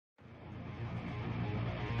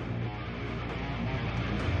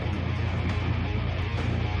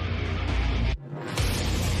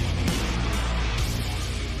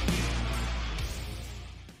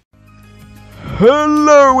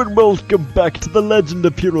Hello and welcome back to the Legend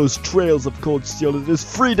of Heroes Trails of Cold Steel. It is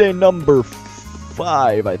free day number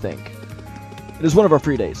 5, I think. It is one of our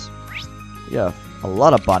free days. Yeah, a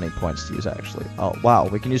lot of bonding points to use actually. Oh wow,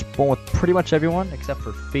 we can use one with pretty much everyone except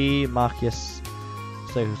for Fee, Machias.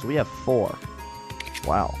 So we have 4.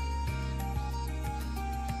 Wow.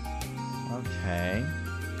 Okay.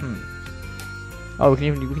 Oh, we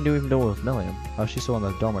can do it with Milliam. Oh, she's still in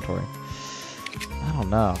the dormitory. I don't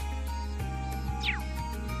know.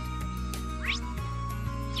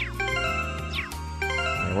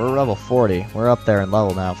 We're level 40. We're up there in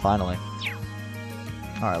level now, finally.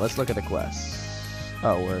 Alright, let's look at the quests.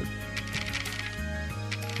 Oh, we're...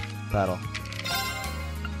 Battle.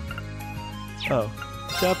 Oh,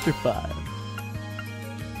 Chapter 5.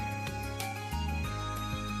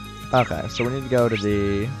 Okay, so we need to go to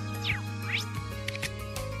the...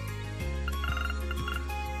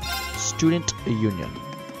 Student Union.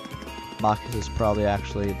 Machias is probably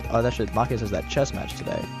actually... Oh, that should... Machias has that chess match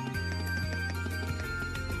today.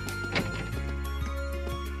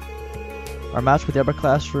 Our match with the upper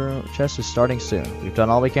classroom chess is starting soon. We've done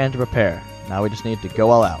all we can to prepare. Now we just need to go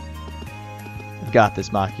all out. We've got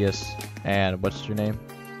this, Machias. And what's your name?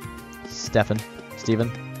 Stefan?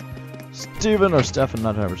 Steven? Steven or Stefan,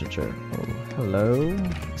 not 100% sure. Oh, hello?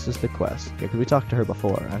 This is the quest. Yeah, could we talk to her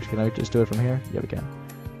before? Actually, can I just do it from here? Yeah, we can.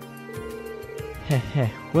 Heh.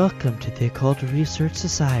 Welcome to the Occult Research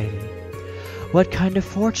Society. What kind of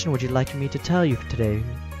fortune would you like me to tell you today?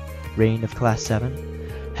 Reign of Class 7?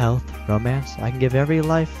 Health, romance, I can give every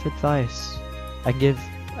life advice. I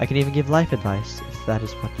can even give life advice, if that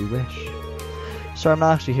is what you wish. So I'm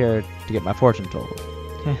not actually here to get my fortune told.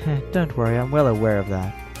 Don't worry, I'm well aware of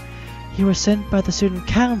that. You were sent by the student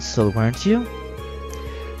council, weren't you?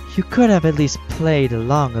 You could have at least played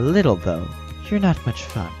along a little, though. You're not much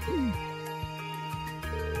fun.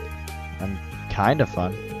 I'm kind of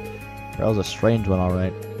fun. Girl's a strange one,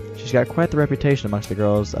 alright. She's got quite the reputation amongst the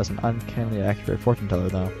girls as an uncannily accurate fortune teller,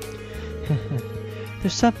 though.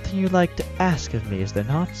 There's something you'd like to ask of me, is there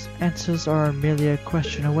not? Answers are merely a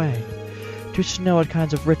question away. Do you wish to know what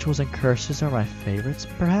kinds of rituals and curses are my favorites,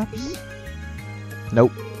 perhaps?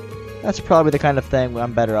 Nope. That's probably the kind of thing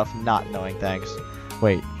I'm better off not knowing, thanks.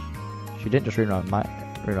 Wait, she didn't just read on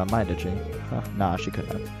mine, did she? Huh, nah, she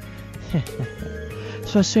couldn't have.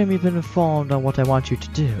 So I assume you've been informed on what I want you to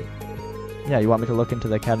do. Yeah, you want me to look into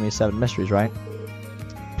the Academy's 7 mysteries, right?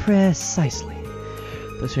 Precisely.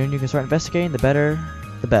 The sooner you can start investigating, the better.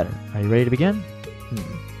 Are you ready to begin?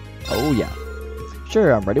 Oh yeah.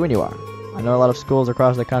 Sure, I'm ready when you are. I know a lot of schools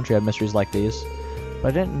across the country have mysteries like these, but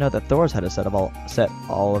I didn't know that Thors had a set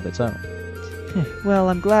all of its own. Well,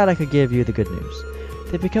 I'm glad I could give you the good news.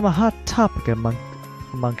 They've become a hot topic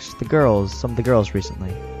amongst the girls, some of the girls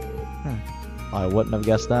recently. I wouldn't have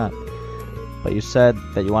guessed that. But you said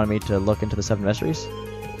that you wanted me to look into the 7 mysteries?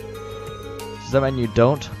 Does that mean you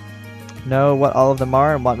don't know what all of them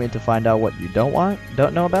are and want me to find out what you don't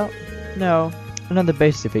know about? No, I know the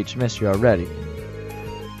basis of each mystery already.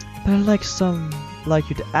 But I'd like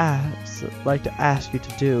to ask you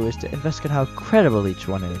to do is to investigate how credible each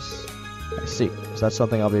one is. I see. Is that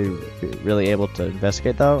something I'll be really able to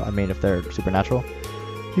investigate, though? I mean, if they're supernatural?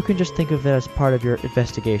 You can just think of it as part of your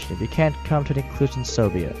investigation. If you can't come to a conclusion, so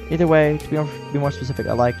be it. Either way, to be more specific,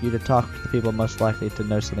 I'd like you to talk to the people most likely to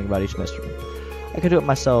know something about each mystery. I could do it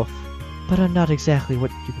myself, but I'm not exactly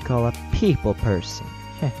what you could call a people person.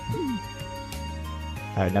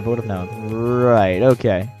 I never would have known. Right,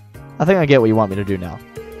 okay. I think I get what you want me to do now.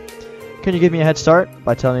 Can you give me a head start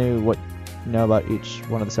by telling me what you know about each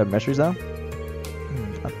one of the 7 mysteries, though?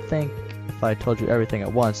 I think if I told you everything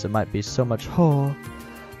at once, it might be so much horror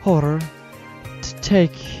to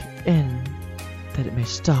take in that it may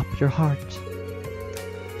stop your heart.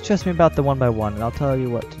 Just me about the one by one, and I'll tell you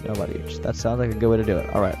what to know about each. That sounds like a good way to do it.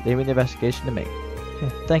 Alright, leaving the investigation to me.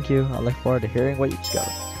 Thank you. I look forward to hearing what you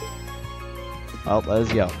discover. Oh,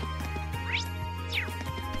 let's go.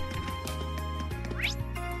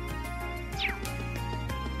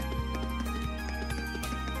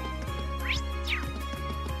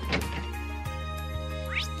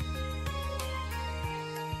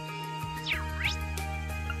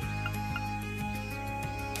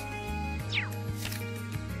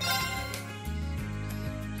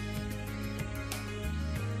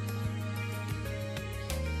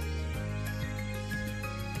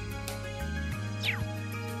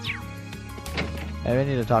 Maybe I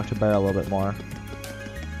need to talk to Bear a little bit more,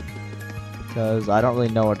 because I don't really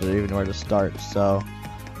know where to start. So,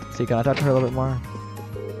 see, can I talk to her a little bit more?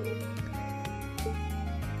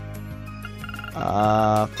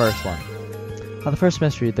 First one. The first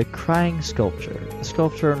mystery, the crying sculpture. The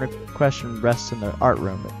sculpture in question rests in the art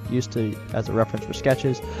room. It used to as a reference for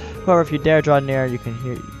sketches. However, if you dare draw near, you can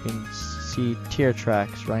see tear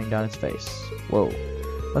tracks running down its face. Whoa.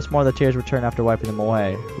 What's more, the tears return after wiping them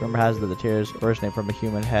away. Rumor has it that the tears originate from a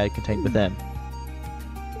human head contained within.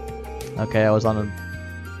 Okay, I was on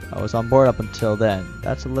board up until then.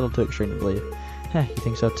 That's a little too extreme to believe. Heh, you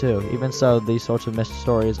think so too. Even so, these sorts of mystery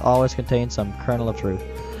stories always contain some kernel of truth.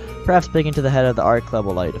 Perhaps speaking to the head of the art club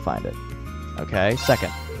will allow you to find it. Okay,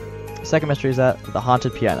 second. The second mystery is that the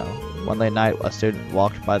haunted piano. One late night, a student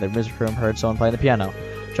walked by the music room, heard someone playing the piano.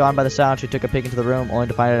 Drawn by the sound, she took a peek into the room, only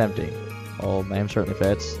to find it empty. Old name certainly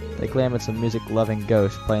fits. They claim it's a music-loving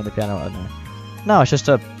ghost playing the piano in there. No, it's just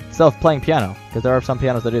a self-playing piano, because there are some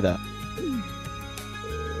pianos that do that.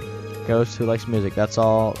 Ghost who likes music, that's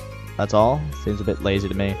all? That's all? Seems a bit lazy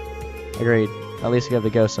to me. Agreed. At least give the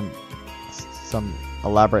ghost some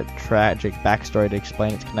elaborate, tragic backstory to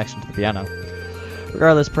explain its connection to the piano.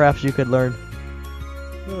 Regardless, perhaps you could learn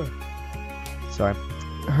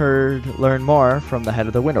more from the head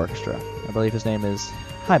of the wind orchestra. I believe his name is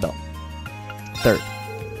Highbell.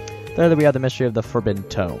 Thirdly, we have the mystery of the Forbidden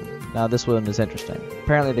Tome. Now, this one is interesting.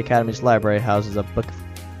 Apparently, the Academy's library houses a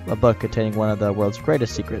book containing one of the world's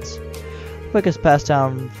greatest secrets. The book is passed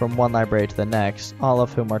down from one library to the next, all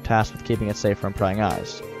of whom are tasked with keeping it safe from prying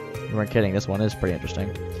eyes. You weren't kidding, this one is pretty interesting.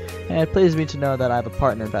 And it pleases me to know that I have a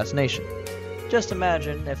partner in fascination. Just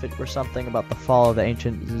imagine if it were something about the fall of the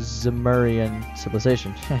ancient Zemurian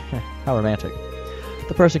civilization. How romantic.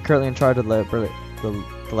 The person currently in charge of the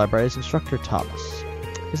library is Instructor Thomas.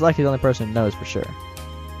 He's likely the only person who knows for sure.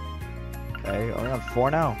 Okay, are we on 4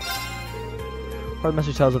 now? Part of the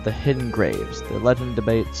mystery tells of the hidden graves. The legend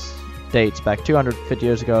dates back 250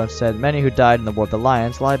 years ago and said many who died in the War of the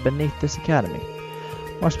Lions lie beneath this academy.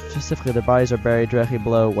 More specifically, their bodies are buried directly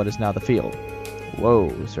below what is now the field. Whoa,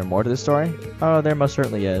 is there more to this story? Oh, there most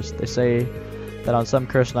certainly is. They say that on some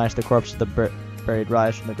cursed nights the corpses of the buried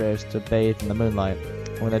rise from the graves to bathe in the moonlight.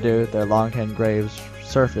 When they do, their long-hidden graves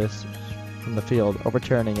surface from the field,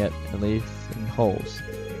 overturning it and leaving holes.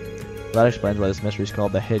 That explains why this mystery is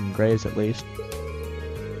called the Hidden Graves, at least.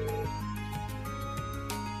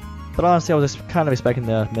 But honestly, I was kind of expecting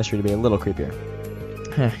the mystery to be a little creepier.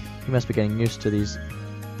 You must be getting used to these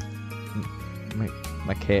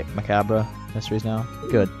macabre mysteries now.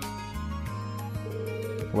 Good.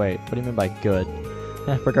 Wait, what do you mean by good?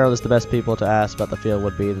 Regardless, the best people to ask about the field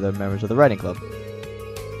would be the members of the writing club.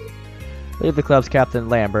 I believe the club's captain,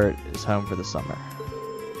 Lambert, is home for the summer.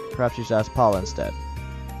 Perhaps you should ask Paula instead.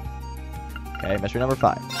 Okay, mystery number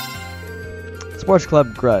 5. Sports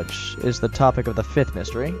Club Grudge is the topic of the 5th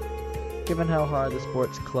mystery. Given how hard the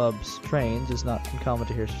sports clubs trains, it's not uncommon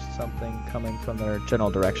to hear something coming from their general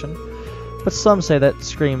direction. But some say that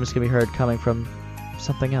screams can be heard coming from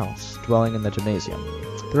something else, dwelling in the gymnasium.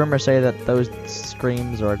 The rumors say that those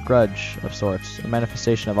screams are a grudge of sorts, a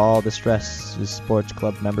manifestation of all the stress his sports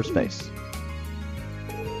club members face.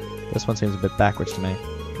 This one seems a bit backwards to me.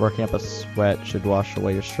 Working up a sweat should wash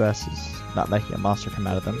away your stresses, not making a monster come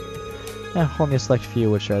out of them. Only a select few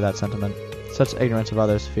would share that sentiment. Such ignorance of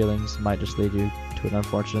others' feelings might just lead you to an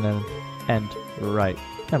unfortunate end. Right.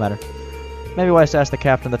 No matter. Maybe wise to ask the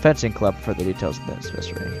captain of the fencing club for the details of this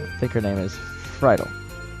mystery. I think her name is Friedel.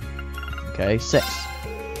 Okay, 6.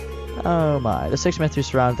 Oh my. The 6th mystery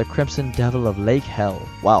surrounds the Crimson Devil of Lake Hell.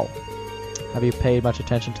 Wow. Have you paid much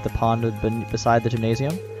attention to the pond beside the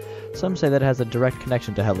gymnasium? Some say that it has a direct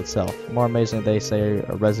connection to Hell itself. More amazingly, they say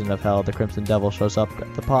a resident of Hell, the Crimson Devil, shows up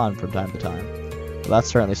at the pond from time to time. Well, that's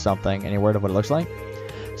certainly something. Any word of what it looks like?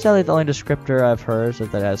 Sadly, the only descriptor I've heard is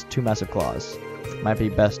that it has 2 massive claws. It might be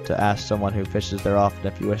best to ask someone who fishes there often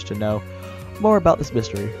if you wish to know more about this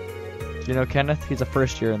mystery. Do you know Kenneth? He's a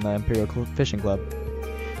first year in the Imperial Fishing Club.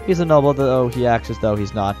 He's a noble, though he acts as though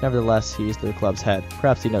he's not. Nevertheless, he's the club's head.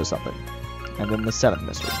 Perhaps he knows something. And then the 7th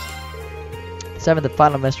mystery. The 7th and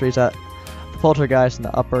final mystery is the poltergeist in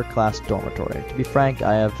the upper class dormitory. To be frank,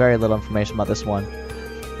 I have very little information about this one,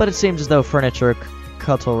 but it seems as though furniture,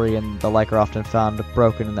 cutlery, and the like are often found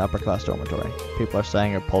broken in the upper class dormitory. People are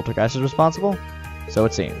saying a poltergeist is responsible? So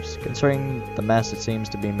it seems. Considering the mess it seems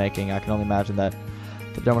to be making, I can only imagine that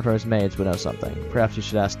the dormitory's maids would know something. Perhaps you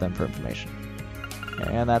should ask them for information.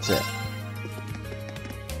 And that's it.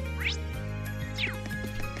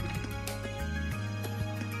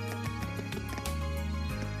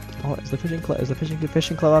 Oh, is the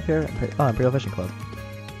fishing club up here? Oh, Imperial Fishing Club.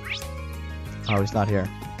 Oh, he's not here.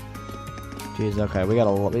 Jeez, okay, we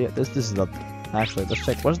gotta. This is the. Actually, let's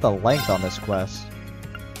check. What is the length on this quest?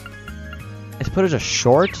 It's put as a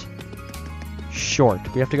short. Short.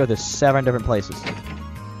 We have to go to 7 different places.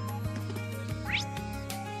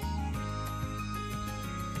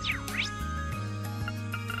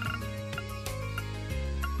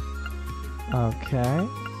 Okay.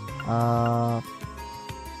 Well,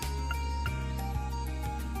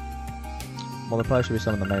 there probably should be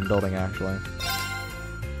some in the main building, actually.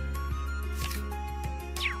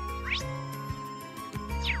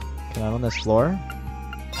 Can I on this floor?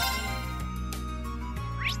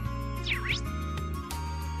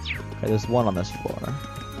 Okay, there's one on this floor.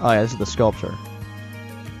 Oh yeah, this is the sculpture.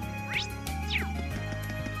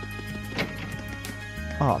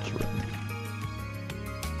 Oh, it's rude.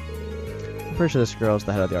 I'm pretty sure this girl's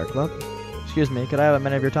the head of the art club. Excuse me, could I have a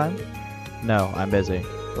minute of your time? No, I'm busy,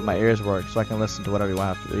 but my ears work, so I can listen to whatever you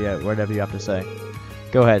have to say.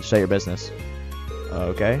 Go ahead, say your business.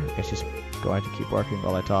 Okay, I guess she's going to keep working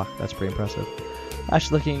while I talk. That's pretty impressive. I'm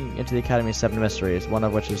actually looking into the Academy's 7 mysteries, one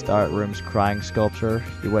of which is the art room's crying sculpture.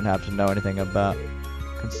 You wouldn't have to know anything about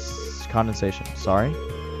condensation. Sorry?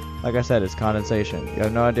 Like I said, it's condensation. You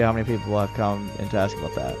have no idea how many people have come in to ask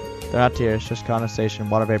about that. They're not tears, just condensation,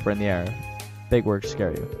 water vapor in the air. Big words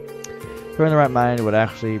scare you. Who in the right mind would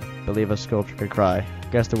actually believe a sculpture could cry?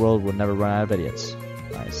 Guess the world would never run out of idiots.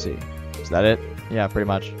 I see. Is that it? Yeah, pretty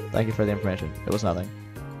much. Thank you for the information. It was nothing.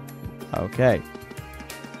 Okay.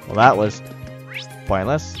 Well, that was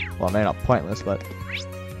pointless. Well, maybe not pointless, but...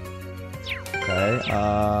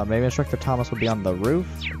 Okay, maybe Instructor Thomas would be on the roof?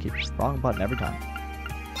 I keep wrong button every time.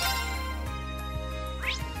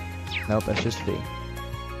 Nope, that's just V.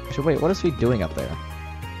 Actually, wait, what is V doing up there?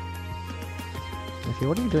 V,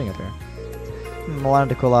 what are you doing up there? I wanted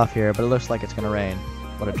to cool off here, but it looks like it's gonna rain.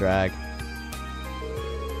 What a drag.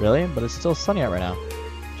 Really? But it's still sunny out right now.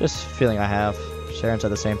 Just feeling I have. Sharon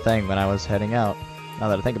said the same thing when I was heading out. Now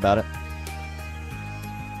that I think about it.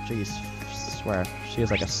 Jeez, I swear. She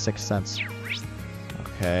has like a sixth sense.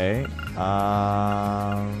 Okay.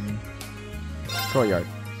 Courtyard.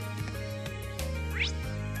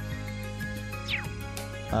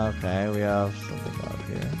 Okay, we have something up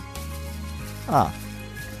here. Ah.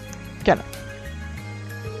 Kenneth.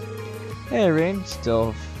 Hey, Rean.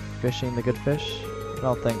 Still fishing the good fish? I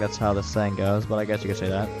don't think that's how this saying goes, but I guess you could say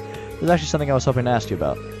that. There's actually something I was hoping to ask you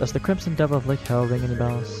about. Does the Crimson Devil of Lake Hell ring any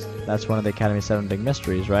bells? That's one of the Academy's 7 big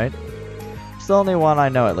mysteries, right? It's the only one I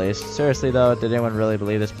know, at least. Seriously, though, did anyone really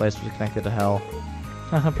believe this place was connected to hell?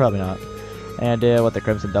 Probably not. Any idea what the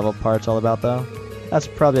Crimson Devil part's all about, though? That's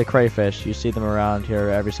probably a crayfish. You see them around here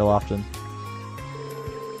every so often.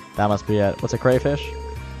 That must be it. What's a crayfish?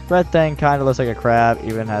 Red thing kinda looks like a crab,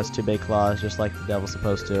 even has 2 big claws, just like the devil's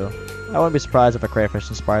supposed to. I wouldn't be surprised if a crayfish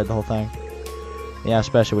inspired the whole thing. Yeah,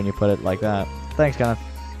 especially when you put it like that. Thanks, Kenneth.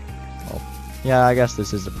 Well, yeah, I guess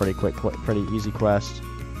this is a pretty pretty easy quest.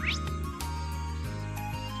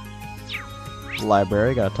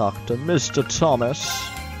 Library, gotta talk to Mr. Thomas.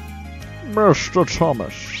 Mr.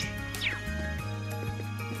 Thomas.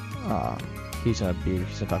 Ah, he's gonna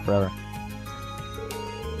talk forever.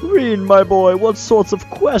 Rean, my boy, what sorts of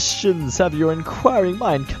questions have your inquiring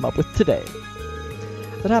mind come up with today?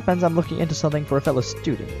 As it happens, I'm looking into something for a fellow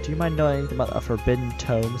student. Do you mind knowing anything about a forbidden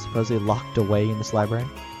tome supposedly locked away in this library?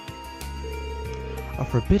 A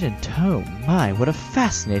forbidden tome? My, what a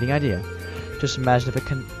fascinating idea. Just imagine if it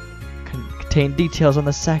contained details on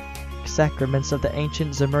the sacraments of the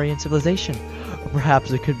ancient Zemurian civilization. Or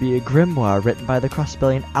perhaps it could be a grimoire written by the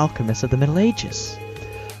cross-billion alchemists of the Middle Ages.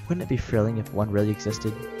 Wouldn't it be thrilling if one really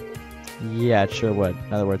existed? Yeah, it sure would.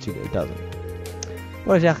 In other words, it doesn't.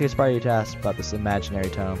 What exactly inspired you to ask about this imaginary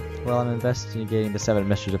tome? Well, I'm investigating the 7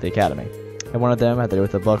 mysteries of the Academy, and one of them had to do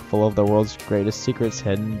with a book full of the world's greatest secrets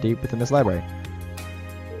hidden deep within this library.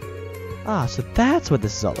 Ah, so that's what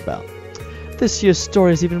this is all about. This year's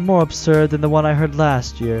story is even more absurd than the one I heard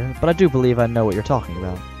last year, but I do believe I know what you're talking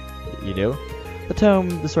about. You do? The tome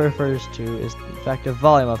the story refers to is in fact a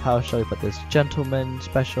volume of, how shall we put this, gentleman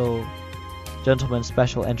special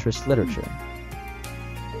interest literature.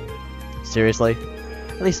 Seriously?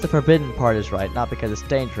 At least the forbidden part is right, not because it's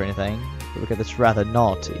dangerous or anything, but because it's rather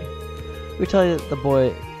naughty. We tell you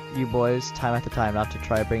you boys, time after time, not to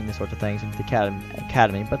try bringing these sorts of things into the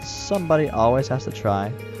academy, but somebody always has to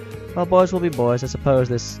try. Well, boys will be boys. I suppose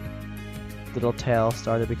this little tale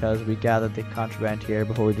started because we gathered the contraband here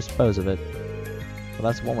before we dispose of it. Well,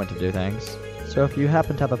 that's one way to do things. So if you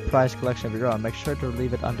happen to have a prized collection of your own, make sure to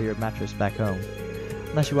leave it under your mattress back home.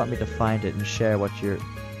 Unless you want me to find it and share what you're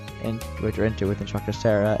into with Instructor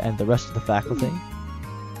Sarah and the rest of the faculty.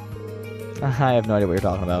 I have no idea what you're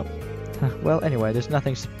talking about. Well, anyway, there's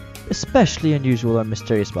nothing especially unusual or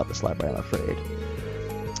mysterious about this library, I'm afraid.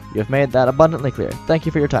 You have made that abundantly clear. Thank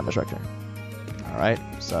you for your time, Instructor. Alright,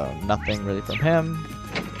 so nothing really from him.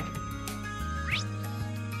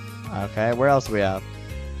 Okay, where else do we have?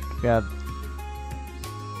 We have...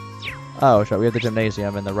 Oh, sure, we have the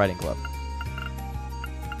gymnasium and the writing club.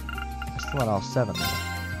 Still not all 7 though.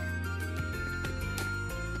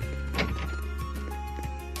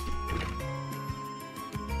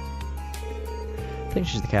 I think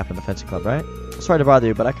she's the captain of the fencing club, right? Sorry to bother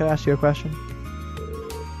you, but I could ask you a question?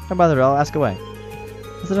 Don't bother at all, ask away.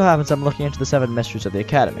 As it so happens, I'm looking into the 7 mysteries of the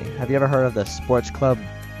Academy. Have you ever heard of the Sports Club's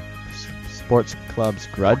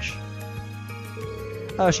Grudge?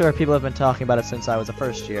 Oh sure, people have been talking about it since I was a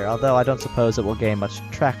first year, although I don't suppose it will gain much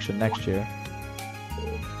traction next year.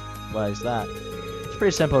 Why is that? It's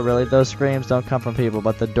pretty simple really, those screams don't come from people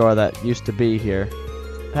but the door that used to be here.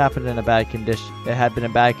 It happened in a bad condition. It had been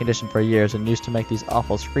in bad condition for years and used to make these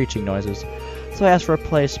awful screeching noises. So I asked for a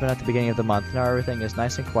replacement at the beginning of the month. Now everything is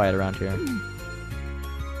nice and quiet around here.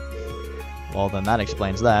 Well then that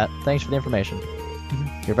explains that. Thanks for the information.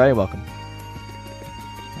 You're very welcome.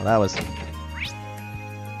 Well that was...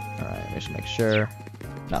 Alright, we should make sure...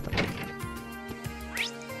 Nothing.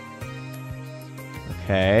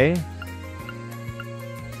 Okay.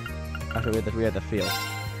 After we had the field.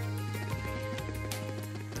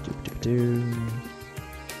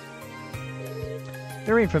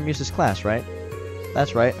 You're Rean from Muse's class, right?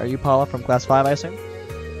 That's right. Are you Paula from Class 5, I assume?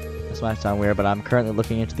 This might sound weird, but I'm currently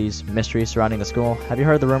looking into these mysteries surrounding the school. Have you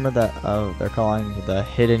heard the rumor that they're calling the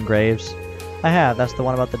hidden graves? I have. That's the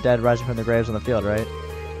one about the dead rising from the graves on the field, right?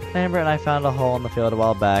 Amber and I found a hole in the field a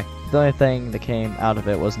while back. The only thing that came out of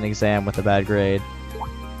it was an exam with a bad grade.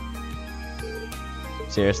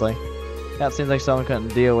 Seriously? Yeah, it seems like someone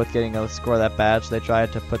couldn't deal with getting a score that bad, so they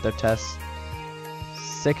tried to put their tests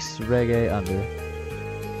 6 reggae under.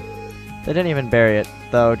 They didn't even bury it,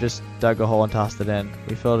 though, just dug a hole and tossed it in.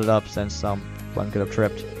 We filled it up since someone could have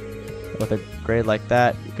tripped. With a grade like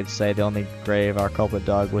that, you could say the only grave our culprit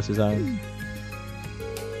dug was his own.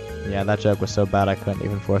 Yeah, that joke was so bad I couldn't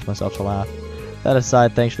even force myself to laugh. That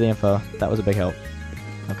aside, thanks for the info. That was a big help.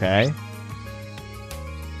 Okay.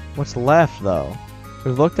 What's left, though?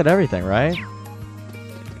 We've looked at everything, right?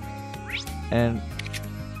 And...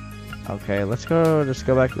 Okay, let's just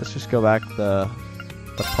go back the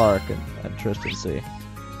park and Tristan see.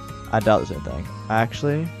 I doubt there's anything.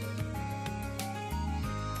 Actually...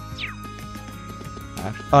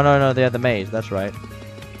 Oh, no, they had the maze, that's right.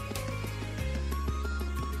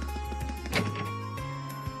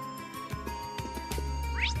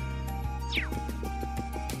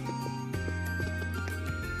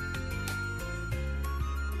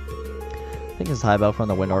 I think it's High Bell from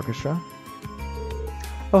the Wind Orchestra.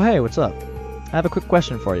 Oh hey, what's up? I have a quick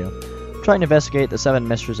question for you. I'm trying to investigate the 7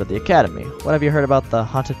 mysteries of the Academy. What have you heard about the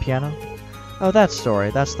haunted piano? Oh, that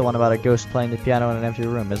story. That's the one about a ghost playing the piano in an empty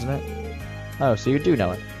room, isn't it? Oh, so you do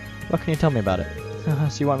know it. What can you tell me about it?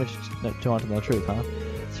 So you want me to want to know the truth, huh?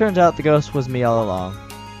 Turns out the ghost was me all along.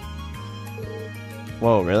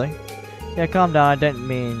 Whoa, really? Yeah, calm down. I didn't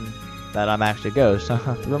mean that I'm actually a ghost.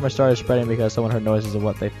 The rumor started spreading because someone heard noises of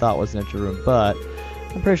what they thought was an empty room, but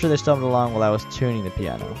I'm pretty sure they stumbled along while I was tuning the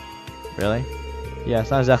piano. Really? Yeah,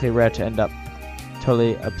 it's not exactly rare to end up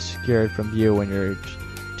totally obscured from view when you're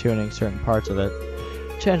tuning certain parts of it.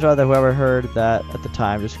 Chances are that whoever heard that at the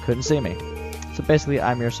time just couldn't see me. So basically,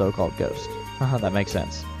 I'm your so-called ghost. That makes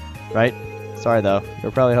sense. Right? Sorry though,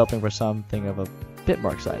 you're probably hoping for something of a bit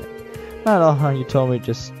more exciting. Not at all, huh? You told me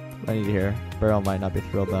just what I need to hear. Beryl might not be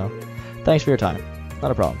thrilled though. Thanks for your time.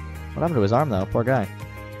 Not a problem. What happened to his arm though? Poor guy.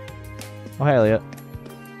 Oh hey Elliot.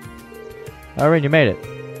 Oh Rean, you made it.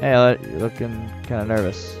 Hey Elliot, you're looking kinda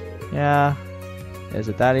nervous. Yeah. Is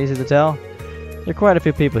it that easy to tell? There are quite a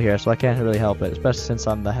few people here, so I can't really help it, especially since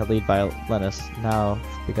I'm the lead violinist now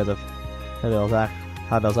because of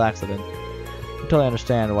Havel's accident. I totally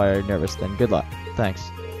understand why you're nervous then. Good luck. Thanks.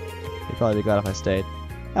 You'd probably be glad if I stayed.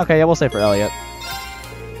 Okay, yeah, we'll stay for Elliot.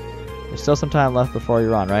 There's still some time left before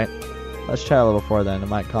you're on, right? Let's chat a little before then. It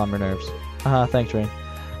might calm your nerves. Thanks, Rean.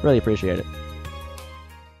 Really appreciate it.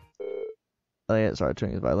 Elliot started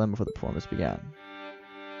tuning his violin before the performance began.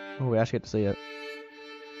 Oh, we actually get to see it.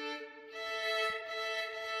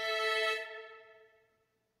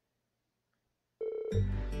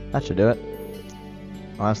 That should do it.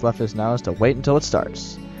 All that's left is now is to wait until it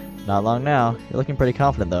starts. Not long now. You're looking pretty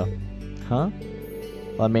confident, though. Huh?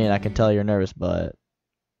 Well, I mean, I can tell you're nervous, but...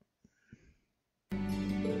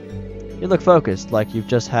 You look focused, like you've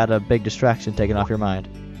just had a big distraction taken off your mind.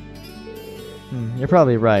 You're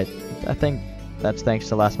probably right. I think that's thanks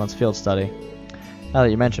to last month's field study. Now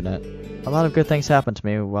that you mention it. A lot of good things happened to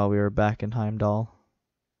me while we were back in Heimdall.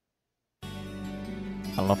 I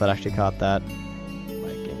don't know if that actually caught that.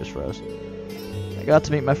 My game just froze. I got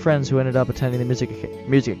to meet my friends who ended up attending the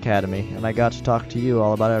music academy, and I got to talk to you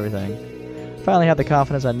all about everything. Finally had the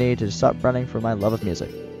confidence I need to stop running for my love of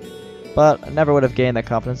music. But I never would have gained that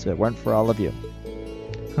confidence if it weren't for all of you.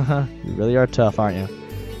 Haha, you really are tough, aren't you?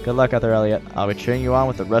 Good luck out there, Elliot. I'll be cheering you on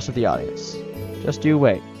with the rest of the audience. Just you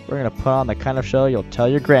wait. We're gonna put on the kind of show you'll tell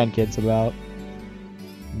your grandkids about.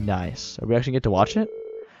 Nice. Are we actually get to watch it?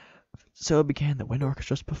 So began the Wind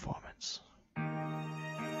Orchestra's performance.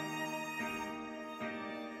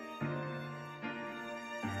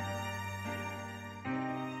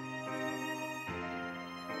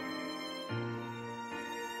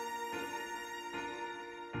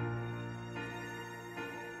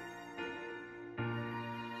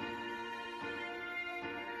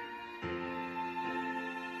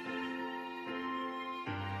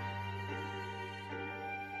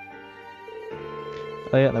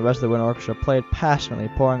 Elliot and the rest of the Wind Orchestra played passionately,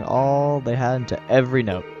 pouring all they had into every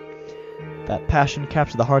note. That passion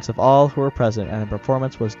captured the hearts of all who were present, and the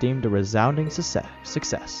performance was deemed a resounding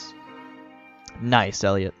success. Nice,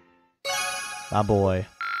 Elliot. My boy.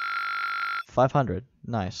 500.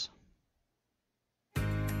 Nice.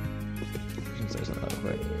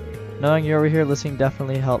 Knowing you were here listening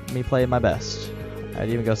definitely helped me play my best. I'd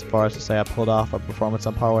even go so far as to say I pulled off a performance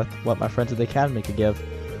on par with what my friends at the Academy could give.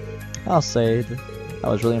 I'll say I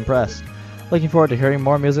was really impressed. Looking forward to hearing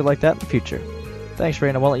more music like that in the future. Thanks,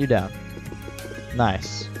 Rean. I won't let you down.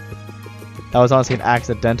 Nice. That was honestly an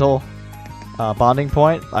accidental bonding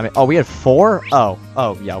point. I mean, oh, we had 4? Oh,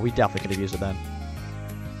 yeah, we definitely could have used it then.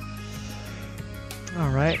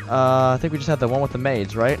 Alright, I think we just had the one with the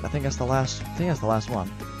maids, right? I think that's the last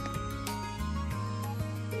one.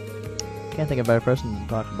 Can't think of a better person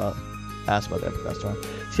to ask about that professor.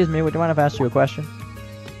 Excuse me, would you mind if I asked you a question?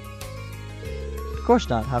 Of course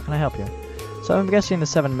not. How can I help you? So I'm guessing the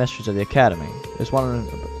 7 mysteries of the Academy. There's one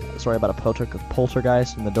story about a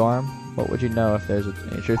poltergeist in the dorm. What would you know if there's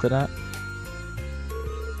any truth in that?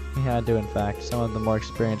 Yeah, I do in fact. Some of the more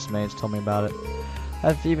experienced maids told me about it.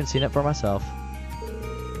 I've even seen it for myself.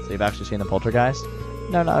 So you've actually seen the poltergeist?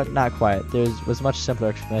 No, not quite. There was a much simpler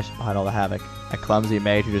explanation behind all the havoc. A clumsy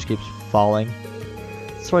maid who just keeps falling.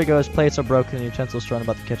 The story goes, plates are broken and utensils thrown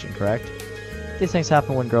about the kitchen, correct? These things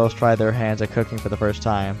happen when girls try their hands at cooking for the first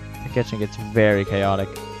time. The kitchen gets very chaotic.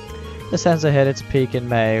 This tends to hit its peak in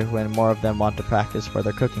May when more of them want to practice for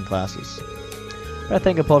their cooking classes. But I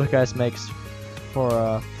think a poltergeist makes for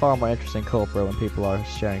a far more interesting culprit when people are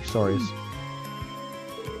sharing stories.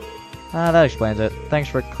 That explains it. Thanks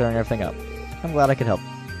for clearing everything up. I'm glad I could help.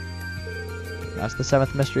 That's the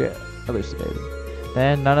 7th mystery elucidated.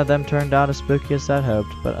 Then none of them turned out as spooky as I'd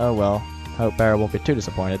hoped, but oh well. Hope Barra won't be too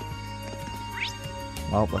disappointed.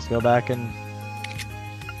 Well, let's go back and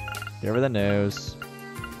give her the news.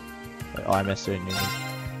 Wait, oh, I missed it.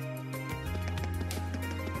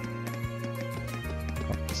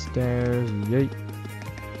 Up the stairs, yeet.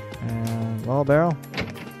 And, well, Barrel.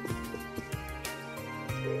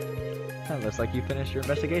 It looks like you finished your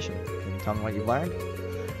investigation. Can you tell me what you've learned?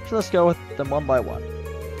 So let's go with them one by one.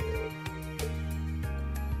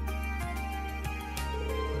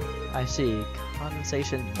 I see.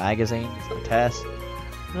 Condensation, magazines, a test.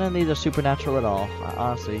 None of these are supernatural at all. I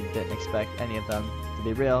honestly didn't expect any of them to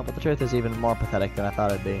be real, but the truth is even more pathetic than I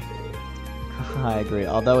thought it'd be. I agree,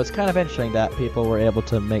 although it's kind of interesting that people were able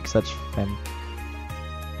to make such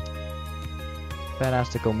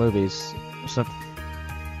fantastical movies.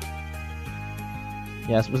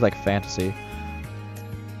 Yes, it was like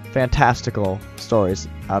fantastical stories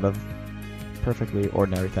out of perfectly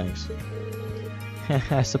ordinary things.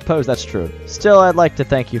 I suppose that's true. Still, I'd like to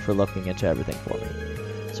thank you for looking into everything for me.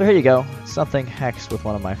 So here you go, something hexed with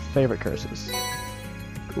one of my favorite curses.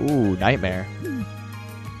 Ooh, nightmare.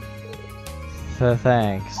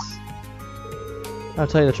 Thanks. I'll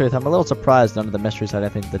tell you the truth, I'm a little surprised none of the mysteries had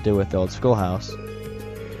anything to do with the old schoolhouse.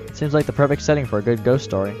 Seems like the perfect setting for a good ghost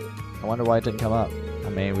story. I wonder why it didn't come up. I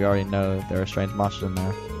mean, we already know there are strange monsters in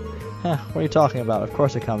there. What are you talking about? Of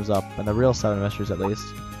course it comes up, in the real 7 mysteries at least.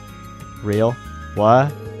 Real?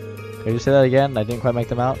 What? Could you say that again? I didn't quite make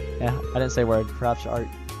them out. Yeah, I didn't say a word. Perhaps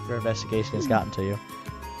your investigation has gotten to you.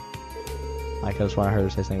 I could just want her to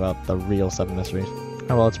say something about the real 7 mysteries.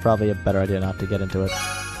 Oh well, it's probably a better idea not to get into it.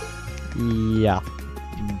 Yeah.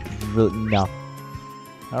 No.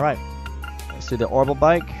 Alright. Let's do the orbital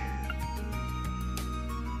bike.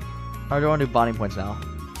 Or do I want to do bonding points now?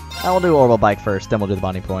 We'll do orbital bike first, then we'll do the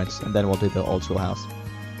bonding points, and then we'll do the old schoolhouse.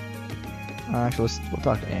 Actually, we'll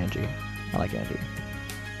talk to Angie. I like Angie.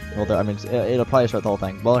 Well, I mean, it'll probably start the whole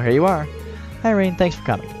thing. Well, here you are. Hi, Rean. Thanks for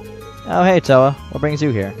coming. Oh, hey, Toa. What brings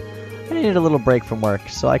you here? I needed a little break from work,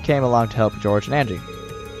 so I came along to help George and Angie.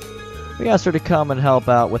 We asked her to come and help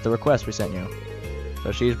out with the request we sent you.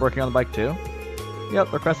 So she's working on the bike too? Yep,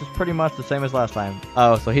 the request is pretty much the same as last time.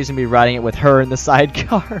 Oh, so he's going to be riding it with her in the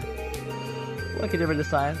sidecar. Lucky different this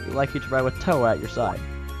time. We'd like you to ride with Toa at your side.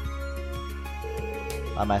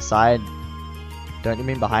 On my side? Don't you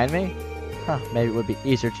mean behind me? Huh, maybe it would be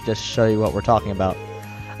easier to just show you what we're talking about.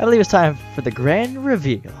 I believe it's time for the grand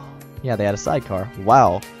reveal. Yeah, they had a sidecar.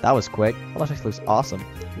 Wow, that was quick. That actually looks awesome.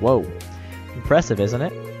 Whoa. Impressive, isn't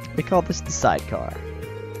it? We call this the sidecar.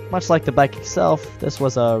 Much like the bike itself, this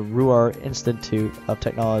was a Ruhr Institute of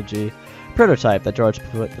Technology prototype that George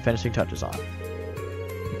put the finishing touches on.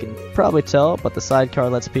 You can probably tell, but the sidecar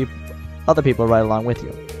lets other people ride along with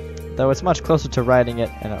you. Though it's much closer to riding it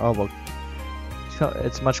in an orbital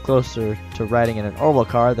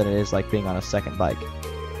car than it is like being on a second bike.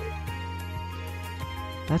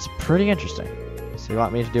 That's pretty interesting. So you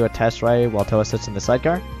want me to do a test ride while Toa sits in the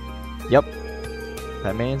sidecar? Yep.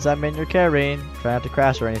 That means I'm in your care, Rean. Try not to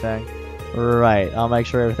crash or anything. Right, I'll make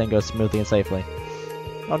sure everything goes smoothly and safely.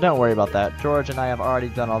 Oh, don't worry about that. George and I have already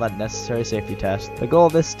done all that necessary safety tests. The goal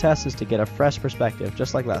of this test is to get a fresh perspective,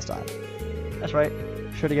 just like last time. That's right.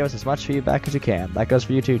 Be sure to give us as much feedback as you can. That goes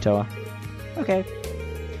for you too, Toa. Okay.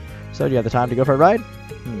 So, do you have the time to go for a ride?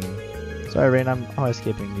 Sorry, Rean, I'm always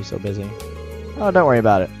keeping you so busy. Oh, don't worry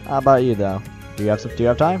about it. How about you, though? Do you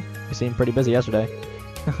have time? You seemed pretty busy yesterday.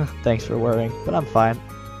 Thanks for worrying, but I'm fine.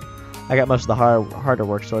 I got most of the harder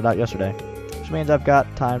work sorted out yesterday, which means I've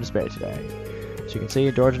got time to spare today. As you can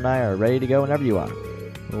see, George and I are ready to go whenever you are.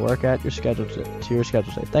 We'll work at your schedule to your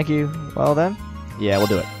schedule today. Thank you. Well then, yeah, we'll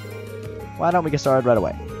do it. Why don't we get started right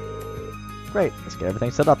away? Great, let's get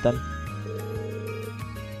everything set up then.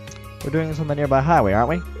 We're doing this on the nearby highway, aren't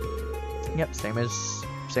we? Yep,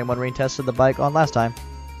 same one Rean tested the bike on last time.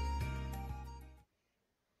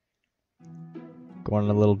 Going on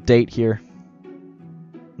a little date here.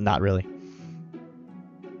 Not really.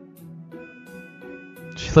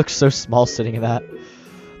 She looks so small sitting in that.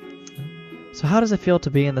 So how does it feel to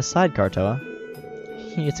be in the sidecar, Toa?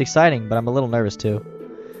 It's exciting, but I'm a little nervous too.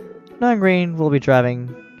 Knowing Rean will be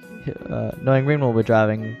driving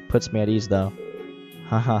puts me at ease though.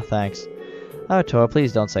 Haha, thanks. Oh, Toa,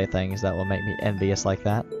 please don't say things that will make me envious like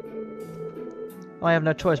that. Oh, I have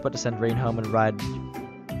no choice but to send Rean home and ride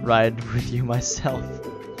with you myself.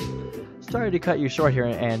 Sorry to cut you short here,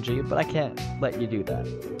 Angie, but I can't let you do that.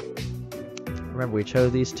 Remember, we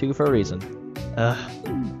chose these two for a reason.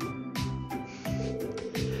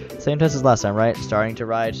 Same test as last time, right? Starting to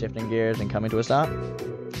ride, shifting gears, and coming to a stop?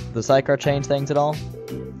 Did the sidecar change things at all?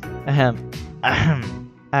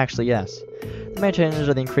 Actually, yes. The main changes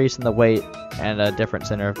are the increase in the weight and a different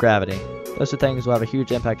center of gravity. Those two things will have a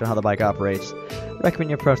huge impact on how the bike operates. I recommend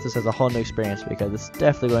you approach this as a whole new experience because it's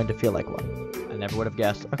definitely going to feel like one. I never would have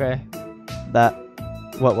guessed. Okay,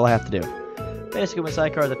 what will I have to do? Basically, when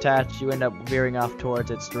sidecar is attached, you end up veering off towards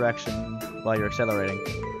its direction while you're accelerating.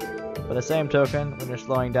 By the same token, when you're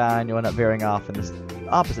slowing down, you end up veering off in the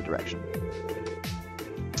opposite direction.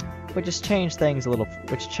 Which changes things a little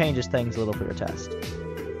for your test.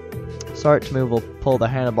 Start to move will pull the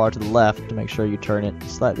handlebar to the left to make sure you turn it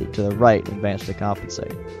slightly to the right in advance to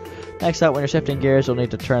compensate. Next up, when you're shifting gears, you'll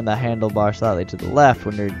need to turn the handlebar slightly to the left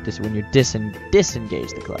when you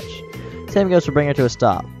disengage the clutch. Same goes for bringing her to a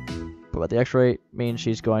stop, but with the extra weight means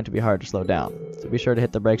she's going to be hard to slow down. So be sure to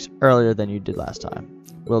hit the brakes earlier than you did last time.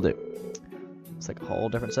 Will do. It's like a whole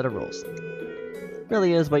different set of rules. It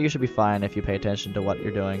really is, but you should be fine if you pay attention to what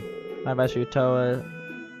you're doing. My advice for you, Toa,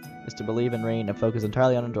 is to believe in Rean and focus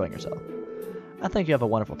entirely on enjoying yourself. I think you have a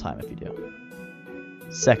wonderful time if you do.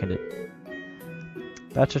 Seconded.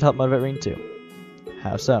 That should help motivate Rean too.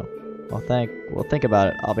 How so? Well, think about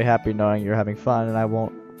it. I'll be happy knowing you're having fun, and I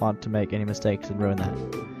won't want to make any mistakes and ruin that.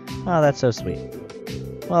 Oh, that's so sweet.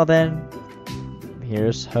 Well then,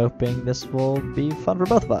 here's hoping this will be fun for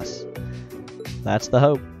both of us. That's the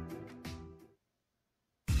hope.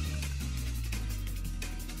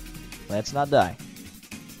 Let's not die.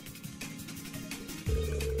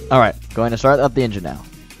 Alright, going to start up the engine now.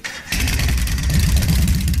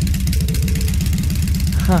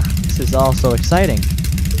 Huh, this is all so exciting.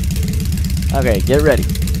 Okay, get ready.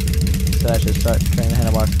 So I should start turning the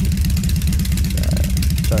handlebar.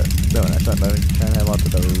 Start moving. Turn the handlebar to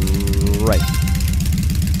the right.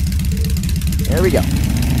 There we go.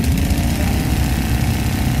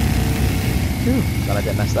 Whew, glad I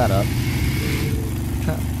didn't mess that up.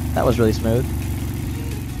 That was really smooth.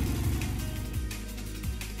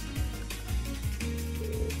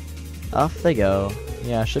 Off they go.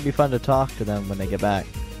 Yeah, should be fun to talk to them when they get back.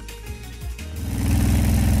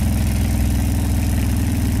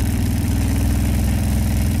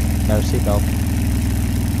 No seatbelt.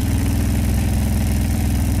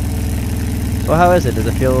 So how is it? Does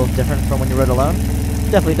it feel different from when you rode alone?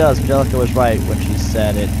 It definitely does. Angelica was right when she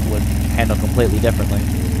said it would handle completely differently.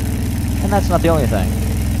 And that's not the only thing.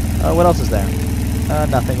 What else is there?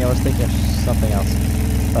 Nothing. I was thinking of something else.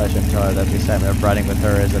 Probably shouldn't tell her that the excitement of riding with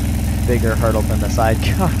her is a bigger hurdle than the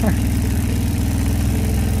sidecar.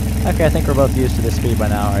 Okay, I think we're both used to this speed by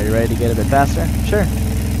now. Are you ready to get a bit faster? Sure.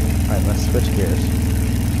 Alright, let's switch gears.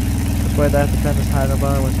 Which way do I have to turn this higher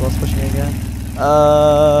bar when while switching again?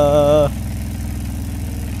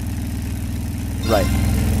 Right.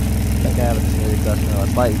 I think I have a smooth exhaust now.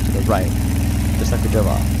 Slightly to the right. Just like we drove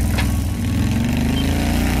off.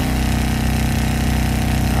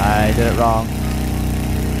 I did it wrong.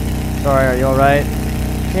 Sorry, are you alright?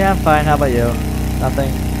 Yeah, I'm fine. How about you?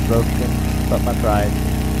 Nothing broken but my pride.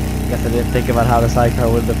 Guess I didn't think about how the sidecar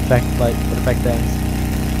would affect things.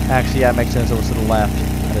 Actually, yeah, it makes sense. It was to the left.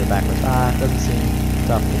 I did it backwards. It doesn't seem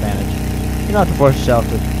tough to manage. You don't have to force yourself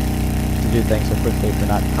to do things so quickly if you're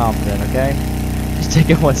not confident, okay? Just take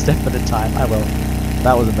it one step at a time. I will.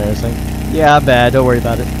 That was embarrassing. Yeah, I'm bad. Don't worry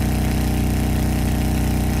about it.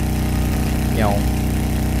 Yo.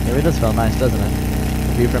 It really does feel nice, doesn't it?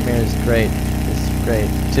 The view from here is great. It's great,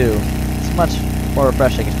 too. It's a much more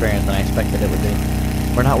refreshing experience than I expected it would be.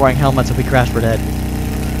 We're not wearing helmets. If we crash, we're dead.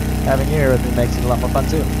 Having you here with me makes it a lot more fun,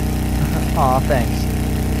 too. Aw, thanks.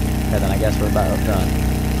 Okay, then I guess we're about done.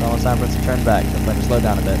 It's almost time for us to turn back, so I'm going to slow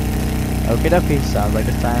down a bit. Okie dokie, sounds like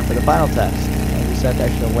it's time for the final test. As you said,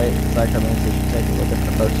 extra weight, sidecar means we should take a little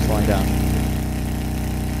different approach to slowing down.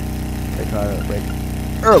 Take our brake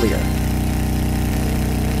earlier.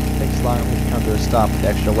 It takes longer when we come to a stop with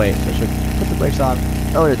extra weight, so we should put the brakes on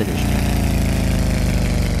earlier than usual.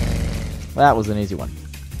 That was an easy one.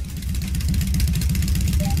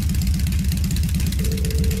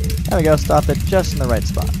 There we go, stop it just in the right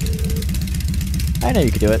spot. I knew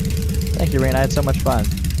you could do it. Thank you, Rean, I had so much fun.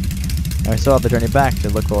 And we still have the journey back to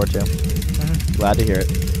look forward to. Glad to hear it.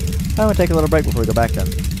 I'm gonna take a little break before we go back then.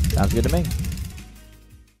 Sounds good to me.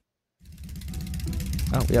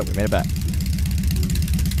 Oh, yeah, we made it back.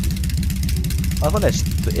 I love when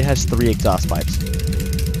it has 3 exhaust pipes.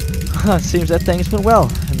 Seems that things went well.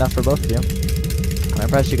 Enough for both of you. I'm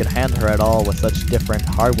impressed you could handle her at all with such different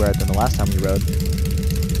hardware than the last time we rode.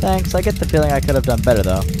 Thanks, I get the feeling I could have done better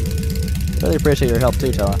though. Really appreciate your help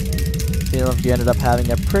too, Toa. Feel like you ended up having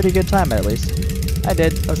a pretty good time at least. I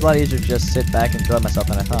did. It was a lot easier to just sit back and enjoy myself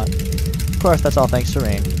than I thought. Of course, that's all thanks to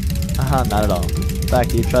Rean. Not at all. The fact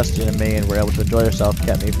that you trusted in me and were able to enjoy yourself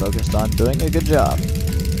kept me focused on doing a good job.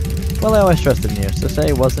 Well, I always trusted in you, so say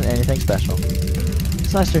it wasn't anything special.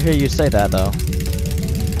 It's nice to hear you say that, though.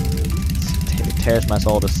 It tears my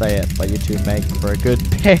soul to say it, but you two make for a good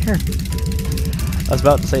pair. I was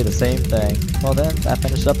about to say the same thing. Well then, that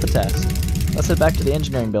finished up the test. Let's head back to the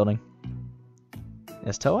engineering building.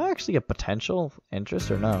 Is Toa actually a potential interest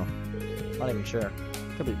or no? Not even sure.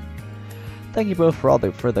 Could be. Thank you both for all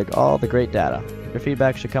the great data. Your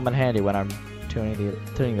feedback should come in handy when I'm tuning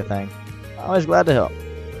the thing. Always glad to help.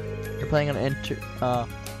 You're planning on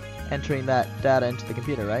entering that data into the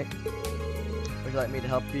computer, right? Would you like me to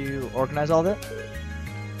help you organize all that?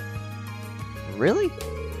 Really?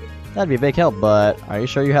 That'd be a big help, but are you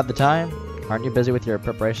sure you have the time? Aren't you busy with your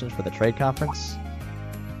preparations for the trade conference?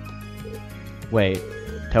 Wait,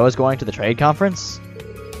 Toa's going to the trade conference?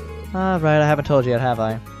 Right, I haven't told you yet, have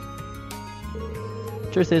I?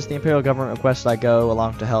 Truth is, the Imperial government requests I go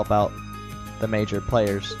along to help out the major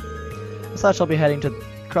players. As such, I'll be heading to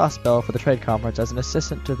Crossbell for the trade conference as an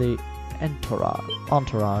assistant to the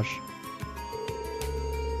entourage.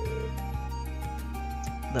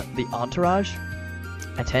 The entourage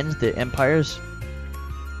attends the Empire's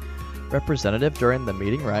representative during the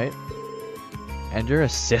meeting, right? And you're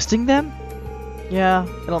assisting them? Yeah,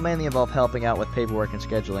 it'll mainly involve helping out with paperwork and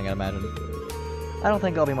scheduling, I imagine. I don't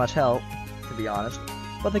think I'll be much help, to be honest,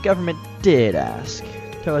 but the government did ask.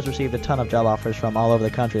 Toa's received a ton of job offers from all over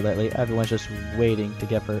the country lately. Everyone's just waiting to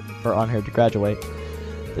get her on here to graduate.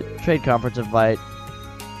 The trade conference invite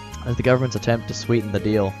is the government's attempt to sweeten the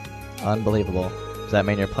deal. Unbelievable. Does that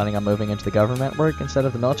mean you're planning on moving into the government work instead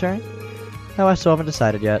of the military? No, I still haven't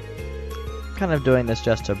decided yet. I'm kind of doing this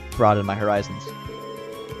just to broaden my horizons.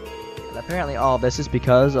 And apparently all this is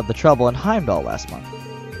because of the trouble in Heimdall last month.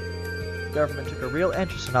 The government took a real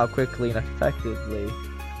interest in how quickly and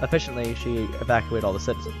efficiently she evacuated all the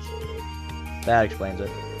citizens. That explains it.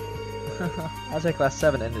 I'd say Class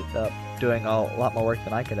 7 ended up doing a lot more work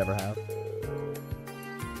than I could ever have.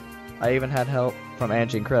 I even had help from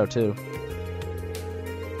Angie and Crow too.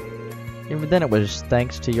 Even then it was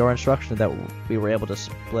thanks to your instruction that we were able to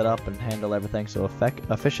split up and handle everything so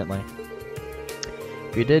efficiently.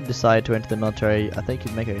 If you did decide to enter the military, I think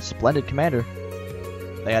you'd make a splendid commander.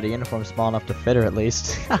 They had a uniform small enough to fit her at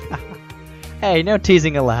least. Hey, no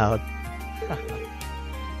teasing allowed.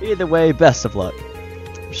 Either way, best of luck.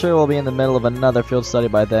 I'm sure we'll be in the middle of another field study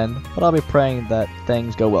by then, but I'll be praying that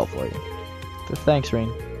things go well for you. So thanks, Rean.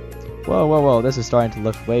 Whoa, whoa, whoa, this is starting to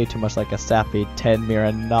look way too much like a sappy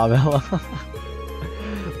 10-mirror novella.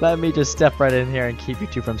 Let me just step right in here and keep you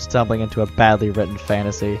two from stumbling into a badly written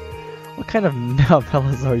fantasy. What kind of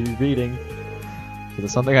novellas are you reading? Is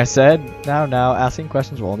it something I said? Now, asking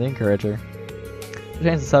questions will only encourage her. To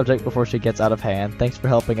change the subject before she gets out of hand, thanks for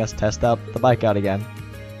helping us test out the bike out again.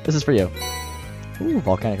 This is for you. Ooh,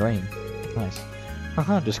 volcanic rain. Nice.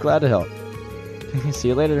 Just glad to help. See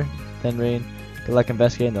you later, then, Rean. Good luck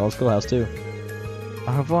investigating the old schoolhouse, too.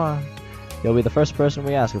 Au revoir. You'll be the first person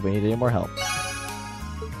we ask if we need any more help.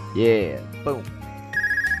 Yeah, boom.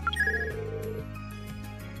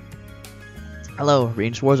 Hello,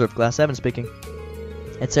 Rean Schwarzer of Class VII speaking.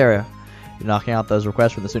 It's Sarah. You knocking out those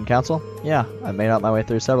requests from the student council? Yeah, I've made out my way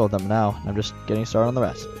through several of them now, and I'm just getting started on the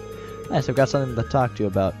rest. Nice, I've got something to talk to you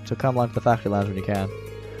about, so come along to the faculty lounge when you can.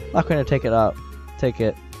 I'm not going to take it out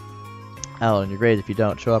on your grades if you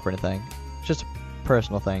don't show up or anything. It's just a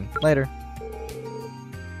personal thing. Later.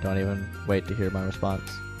 Don't even wait to hear my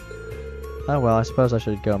response. Oh well, I suppose I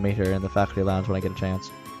should go meet her in the faculty lounge when I get a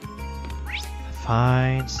chance.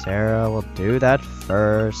 Fine, Sarah, we'll do that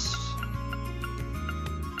first.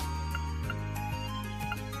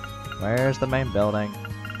 Where's the main building?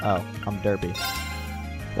 Oh, I'm derpy.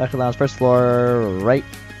 Faculty lounge, first floor, right.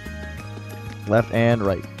 Left and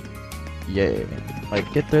right. Yeah.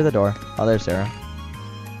 Wait, get through the door. Oh, there's Sarah.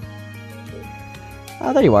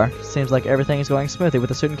 Ah, there you are. Seems like everything is going smoothly with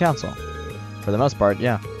the student council. For the most part,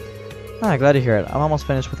 yeah. Ah, glad to hear it. I'm almost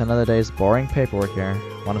finished with another day's boring paperwork here.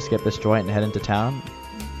 Want to skip this joint and head into town?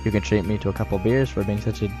 You can treat me to a couple beers for being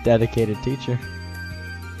such a dedicated teacher.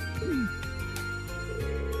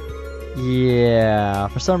 Yeah,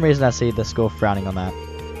 for some reason I see the school frowning on that.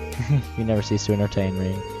 You never cease to entertain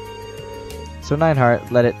me. So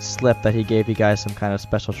Nineheart let it slip that he gave you guys some kind of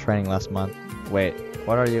special training last month. Wait,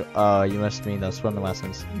 what are you? Oh, you must mean those swimming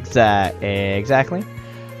lessons. Exactly.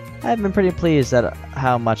 I've been pretty pleased at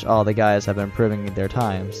how much all the guys have been improving their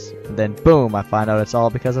times. And then boom, I find out it's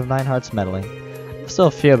all because of Nineheart's meddling. I'm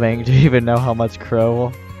still fuming. Do you even know how much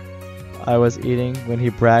crow I was eating when he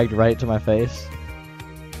bragged right to my face?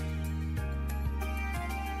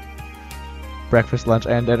 Breakfast, lunch,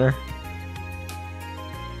 and dinner?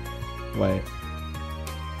 Wait.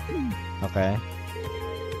 Okay.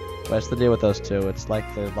 What's the deal with those two? It's like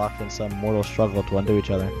they're locked in some mortal struggle to undo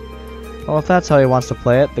each other. Well, if that's how he wants to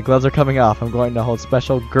play it, the gloves are coming off. I'm going to hold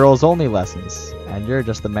special girls-only lessons. And you're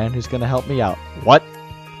just the man who's going to help me out. What?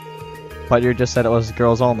 But you just said it was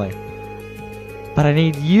girls only. But I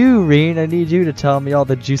need you, Rean. I need you to tell me all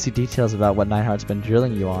the juicy details about what Nineheart's been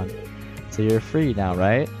drilling you on. So you're free now,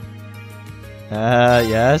 right?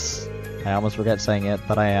 Yes. I almost forget saying it,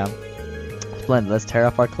 but I am. Splendid. Let's tear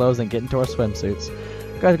off our clothes and get into our swimsuits.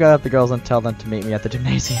 Gotta grab up the girls and tell them to meet me at the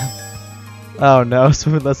gymnasium. Oh no,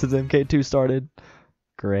 swimming lessons MK2 started.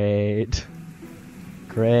 Great.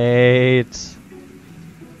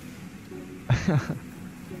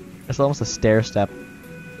 It's almost a stair step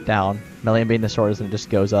down. Million being the shortest and it just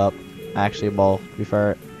goes up. Actually, well, to be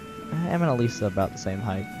fair, Em and Elisa are about the same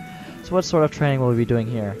height. So what sort of training will we be doing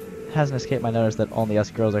here? It hasn't escaped my notice that only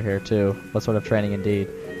us girls are here too. What sort of training indeed?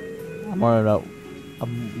 I'm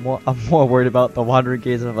more worried about the wandering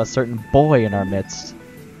gaze of a certain boy in our midst.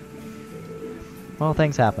 Well,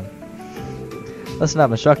 things happen. Listen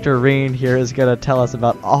up, Instructor Rean here is gonna tell us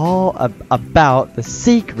about about the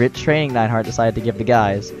secret training Nineheart decided to give the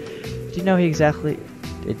guys. Did you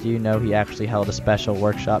know he actually held a special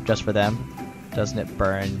workshop just for them? Doesn't it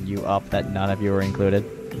burn you up that none of you were included?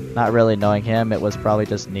 Not really knowing him, it was probably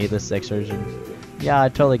just needless exertion. Yeah, I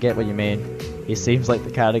totally get what you mean. He seems like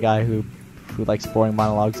the kind of guy who likes boring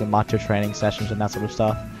monologues and macho training sessions and that sort of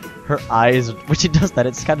stuff. Her eyes, when she does that,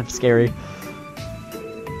 it's kind of scary.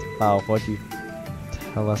 Wow, what'd you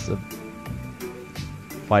tell us?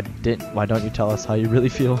 Why don't you tell us how you really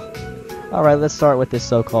feel? Alright, let's start with this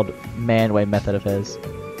so-called man-way method of his.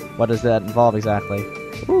 What does that involve exactly?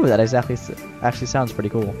 Ooh, that actually sounds pretty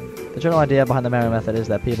cool. The general idea behind the man-way method is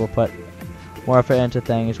that people put more effort into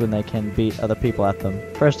things when they can beat other people at them.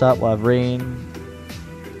 First up, we'll have Rean,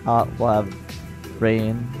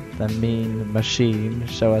 the mean machine,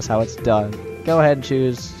 show us how it's done. Go ahead and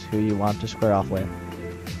choose who you want to square off with.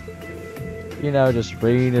 You know, just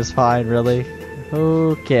Rean is fine, really.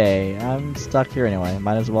 Okay, I'm stuck here anyway.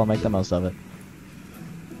 Might as well make the most of it.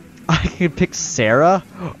 I can pick Sarah?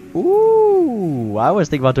 Ooh, I was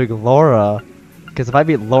thinking about doing Laura. Because if I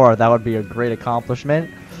beat Laura, that would be a great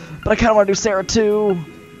accomplishment. But I kind of want to do Sarah too.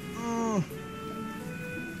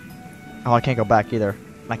 Oh, I can't go back either.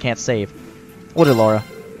 I can't save. We'll do Laura.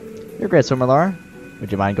 You're a great swimmer, Laura.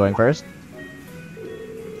 Would you mind going first?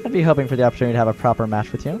 I'd be hoping for the opportunity to have a proper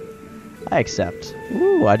match with you. I accept.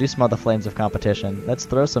 Ooh, I do smell the flames of competition. Let's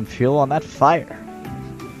throw some fuel on that fire.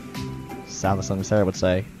 Sounds like something Sarah would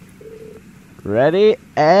say. Ready,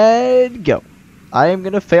 and go. I am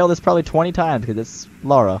going to fail this probably 20 times because it's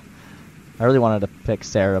Laura. I really wanted to pick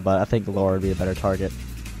Sarah, but I think Laura would be a better target.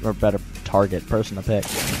 Or better target person to pick.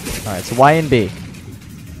 Alright, so Y and B.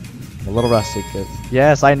 I'm a little rusty because...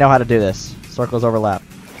 Yes, I know how to do this. Circles overlap.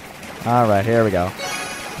 Alright, here we go.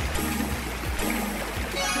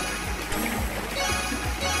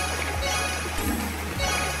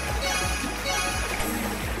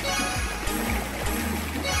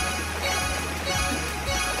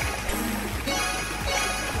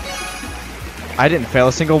 I didn't fail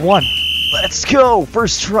a single one. Let's go!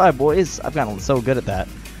 First try, boys! I've gotten so good at that.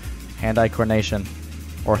 Hand-eye coordination.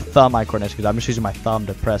 Or thumb-eye coordination, because I'm just using my thumb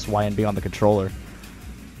to press Y and B on the controller.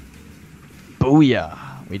 Booyah!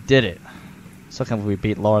 We did it. Still can't believe we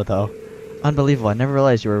beat Laura, though. Unbelievable, I never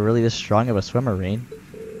realized you were really this strong of a swimmer, Rean.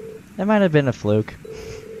 It might have been a fluke.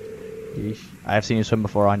 Yeesh. I have seen you swim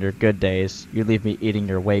before on your good days. You leave me eating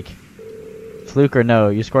your wake. Fluke or no,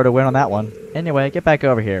 you scored a win on that one. Anyway, get back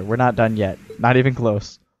over here. We're not done yet. Not even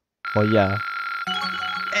close. Well, yeah.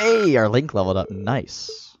 Hey, our Link leveled up.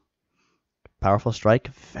 Nice. Powerful strike,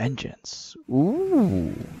 vengeance.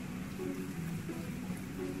 Ooh.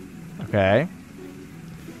 Okay.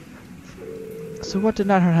 So what did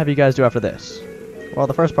Nighthorn have you guys do after this? Well,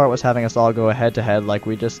 the first part was having us all go head to head like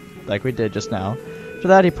we did just now. After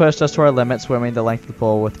that, he pushed us to our limit, swimming the length of the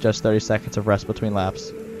pool with just 30 seconds of rest between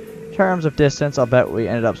laps. In terms of distance, I'll bet we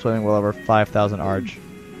ended up swimming well over 5,000 arj.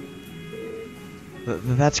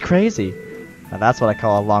 That's crazy. Now that's what I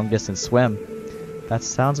call a long-distance swim. That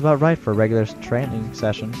sounds about right for a regular training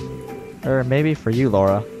session. Or maybe for you,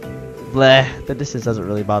 Laura. Bleh, the distance doesn't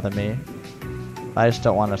really bother me. I just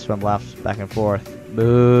don't want to swim laps back and forth.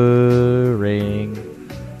 Boring.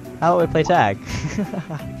 How about we play tag?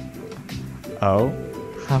 Oh?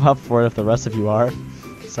 I'm up for it if the rest of you are.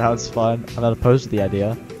 Sounds fun. I'm not opposed to the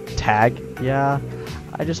idea. Tag? Yeah.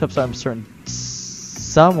 I just hope someone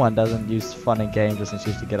doesn't use fun and games just an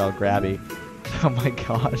excuse to get all grabby. Oh my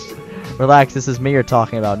gosh. Relax, this is me you're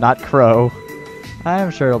talking about, not Crow.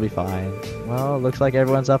 I'm sure it'll be fine. Well, looks like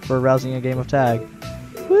everyone's up for rousing a game of tag.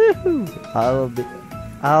 Woohoo!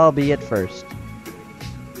 I'll be it first.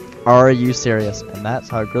 Are you serious? And that's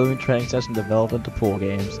how a grueling training session developed into pool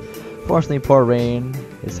games. Fortunately, poor Rean,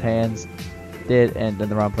 his hands did end in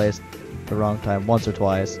the wrong place at the wrong time once or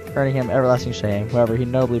twice, earning him everlasting shame. However, he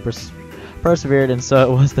nobly persevered, and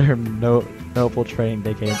so it was their noble training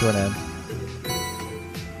day came to an end.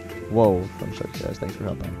 Whoa, from Shark Stars, thanks for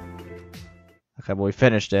helping. Okay, but we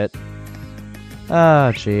finished it.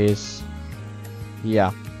 Ah, jeez.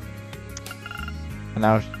 Yeah. And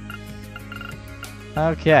now...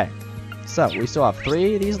 Okay. So, we still have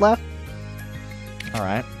 3 of these left?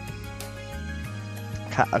 Alright.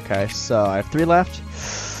 Okay, so I have 3 left.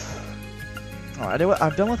 Alright,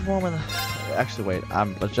 I'm done with one with... Actually, wait,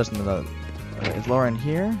 I'm just in the... is Laura in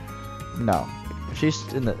here? No. Is she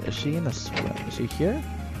in the swim? Is she here?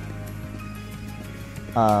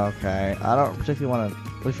 Okay, I don't particularly want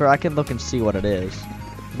to... I can look and see what it is.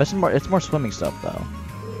 But it's more swimming stuff, though.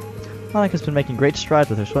 Monica's been making great strides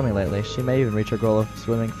with her swimming lately. She may even reach her goal of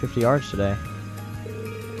swimming 50 yards today.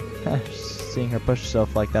 Seeing her push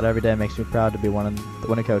herself like that every day makes me proud to be one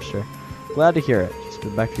who coached her. Glad to hear it. She's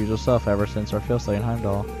been back to her usual self ever since our field study in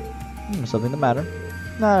Heimdall. Something the matter?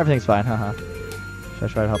 Nah, everything's fine, haha. Should I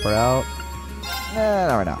try to help her out?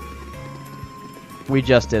 Nah, right now. We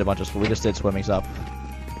just did swimming stuff.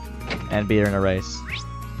 And beat her in a race.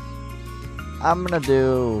 I'm gonna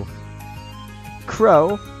do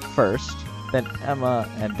Crow first, then Emma,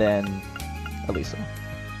 and then Elisa.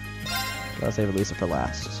 I'll save Elisa for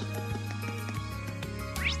last.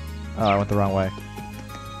 Oh, I went the wrong way.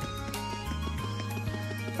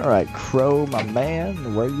 Alright, Crow, my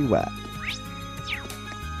man, where you at?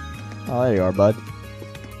 Oh, there you are, bud.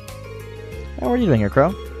 Oh, what are you doing here,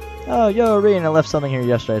 Crow? Oh, yo, Rean, I left something here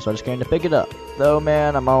yesterday, so I just came to pick it up. Though,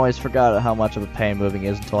 man, I'm always forgot how much of a pain moving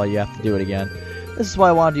is until you have to do it again. This is why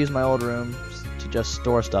I wanted to use my old room to just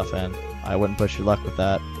store stuff in. I wouldn't push your luck with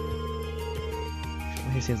that.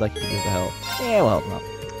 He seems like he can use the help. Yeah, we'll help him out.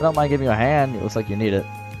 I don't mind giving you a hand. It looks like you need it.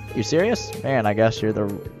 You serious? Man, I guess you're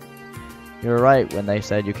right when they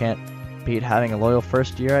said you can't beat having a loyal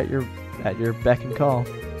first year at your beck and call.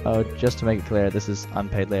 Oh, just to make it clear, this is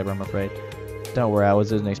unpaid labor, I'm afraid. Don't worry, I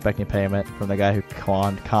wasn't expecting payment from the guy who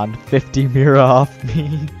conned 50 Mira off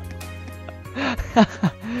me.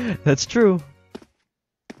 That's true.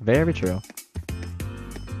 Very true.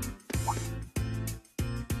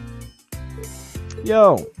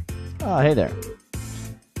 Yo! Oh, hey there.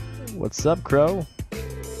 What's up, Crow?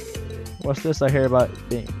 What's this I hear about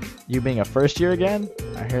you being a first year again?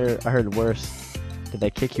 I heard worse. Did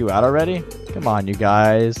they kick you out already? Come on, you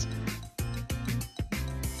guys.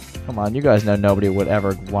 Come on, you guys know nobody would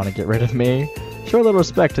ever want to get rid of me. Show a little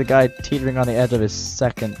respect to the guy teetering on the edge of his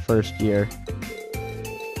first year.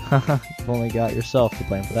 You've only got yourself to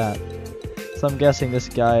blame for that. So I'm guessing this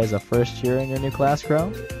guy is a first year in your new class,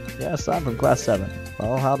 Crow? Yes, I'm from Class 7.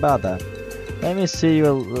 Well, how about that? Let me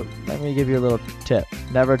give you a little tip.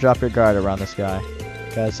 Never drop your guard around this guy,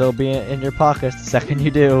 because he'll be in your pockets the second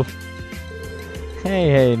you do.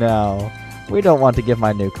 Hey now. We don't want to give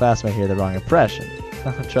my new classmate here the wrong impression.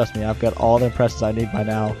 Trust me, I've got all the impressions I need by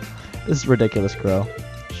now. This is ridiculous, Crow.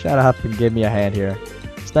 Shut up and give me a hand here.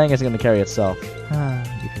 This thing isn't going to carry itself.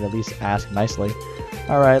 You can at least ask nicely.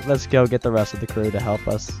 Alright, let's go get the rest of the crew to help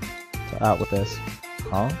us out with this.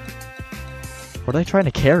 Huh? What are they trying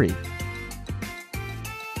to carry?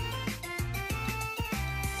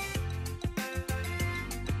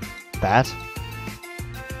 That?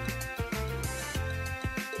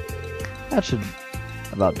 That should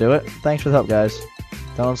about do it. Thanks for the help, guys.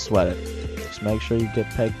 Don't sweat it. Just make sure you get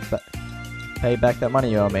pay back that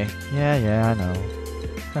money you owe me. Yeah, I know.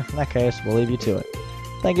 In that case, we'll leave you to it.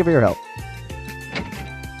 Thank you for your help.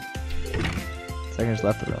 Seconds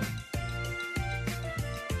left the room.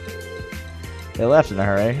 They left in a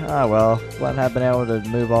hurry. Ah well, wouldn't have been able to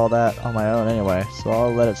move all that on my own anyway, so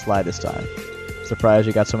I'll let it slide this time. Surprised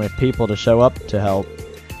you got so many people to show up to help.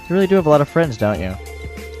 You really do have a lot of friends, don't you?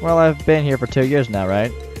 Well, I've been here for 2 years now,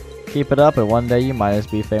 right? Keep it up and one day you might as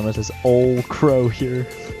be famous as Old Crow here.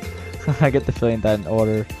 I get the feeling that in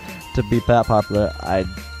order to be that popular, I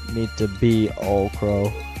need to be Old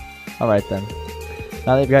Crow. Alright then.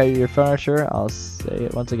 Now that you've got your furniture, I'll say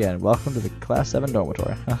it once again. Welcome to the Class 7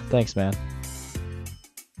 dormitory. Thanks, man.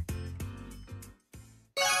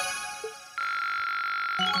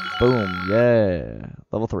 Boom, yeah.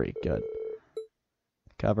 Level 3, good.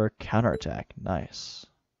 Cover, counterattack, nice.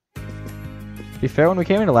 To be fair, when we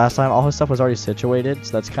came into last time, all his stuff was already situated,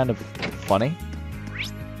 so that's kind of funny.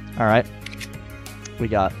 Alright. We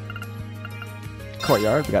got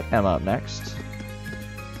Courtyard, we got Emma up next.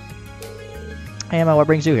 Hey Emma, what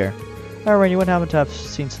brings you here? Oh, Rean, you wouldn't happen to have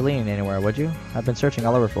seen Celine anywhere, would you? I've been searching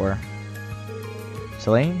all over for her.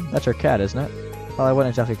 Celine? That's her cat, isn't it? Well, I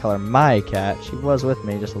wouldn't exactly call her my cat. She was with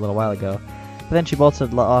me just a little while ago. But then she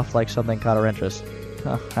bolted off like something caught her interest.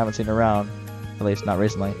 Haven't seen her around. At least not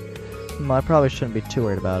recently. Well, I probably shouldn't be too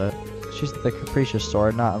worried about it. She's the capricious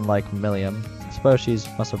sort, not unlike Milliam. I suppose she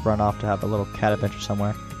must have run off to have a little cat adventure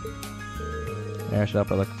somewhere. Maybe I should help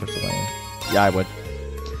her look for Celine. Yeah, I would.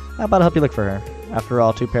 How about I help you look for her? After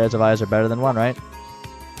all, 2 pairs of eyes are better than 1, right?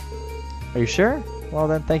 Are you sure? Well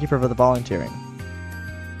then, thank you for the volunteering.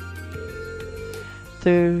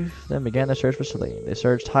 Then began the search for Celine. They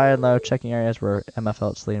searched high and low, checking areas where Emma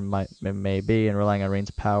felt Celine may be, and relying on Rean's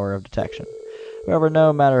power of detection. However,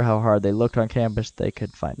 no matter how hard they looked on campus, they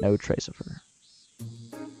could find no trace of her.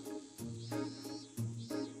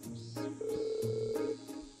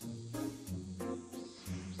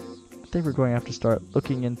 I think we're going to have to start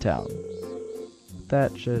looking in town.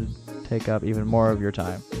 That should take up even more of your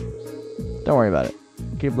time. Don't worry about it.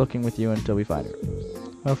 Keep looking with you until we find her.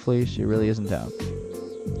 Hopefully, she really is in town.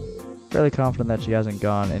 Fairly confident that she hasn't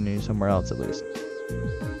gone somewhere else at least.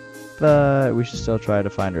 But we should still try to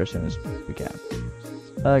find her as soon as we can.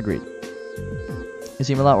 Agreed. You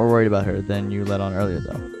seem a lot more worried about her than you let on earlier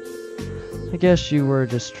though. I guess you were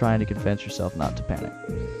just trying to convince yourself not to panic.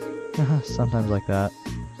 Sometimes like that.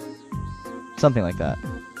 Something like that.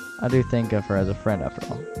 I do think of her as a friend after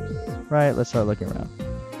all. Right, let's start looking around.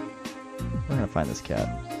 We're gonna find this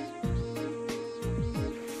cat.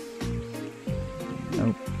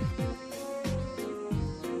 Nope.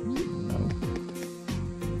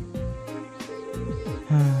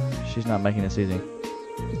 She's not making this easy.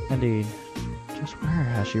 Indeed. Just where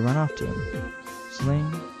has she run off to? Celine?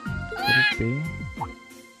 Could it be?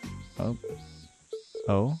 Oh.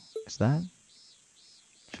 Oh? Is that?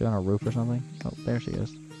 Is she on a roof or something? Oh, there she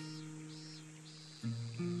is.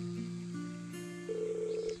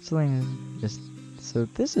 Celine is... So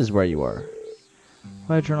this is where you are.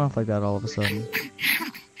 Why'd you run off like that all of a sudden?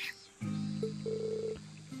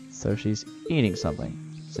 So she's eating something.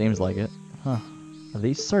 Seems like it. Huh. Are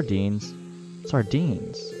these sardines?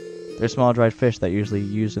 Sardines? They're small dried fish that usually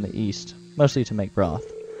used in the East, mostly to make broth.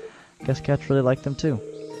 Guess cats really like them too.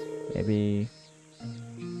 Maybe...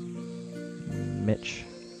 Mitch.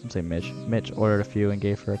 I'd say Mitch. Mitch ordered a few and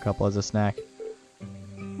gave her a couple as a snack.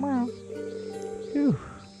 Wow. Phew.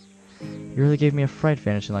 You really gave me a fright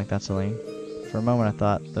finishing like that, Celine. For a moment I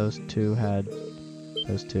thought those two had...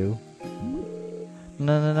 Those two?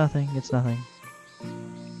 No, nothing. It's nothing.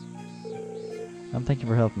 Thank you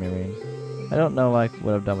for helping me, Rean. I don't know what I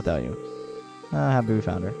would have done without you. Happy we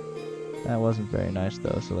found her. That wasn't very nice,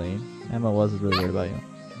 though, Celine. Emma was really worried about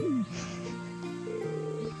you.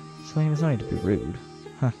 Celine, there's no need to be rude.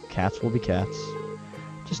 Cats will be cats.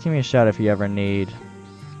 Just give me a shout if you ever need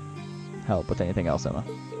help with anything else, Emma.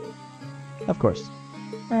 Of course.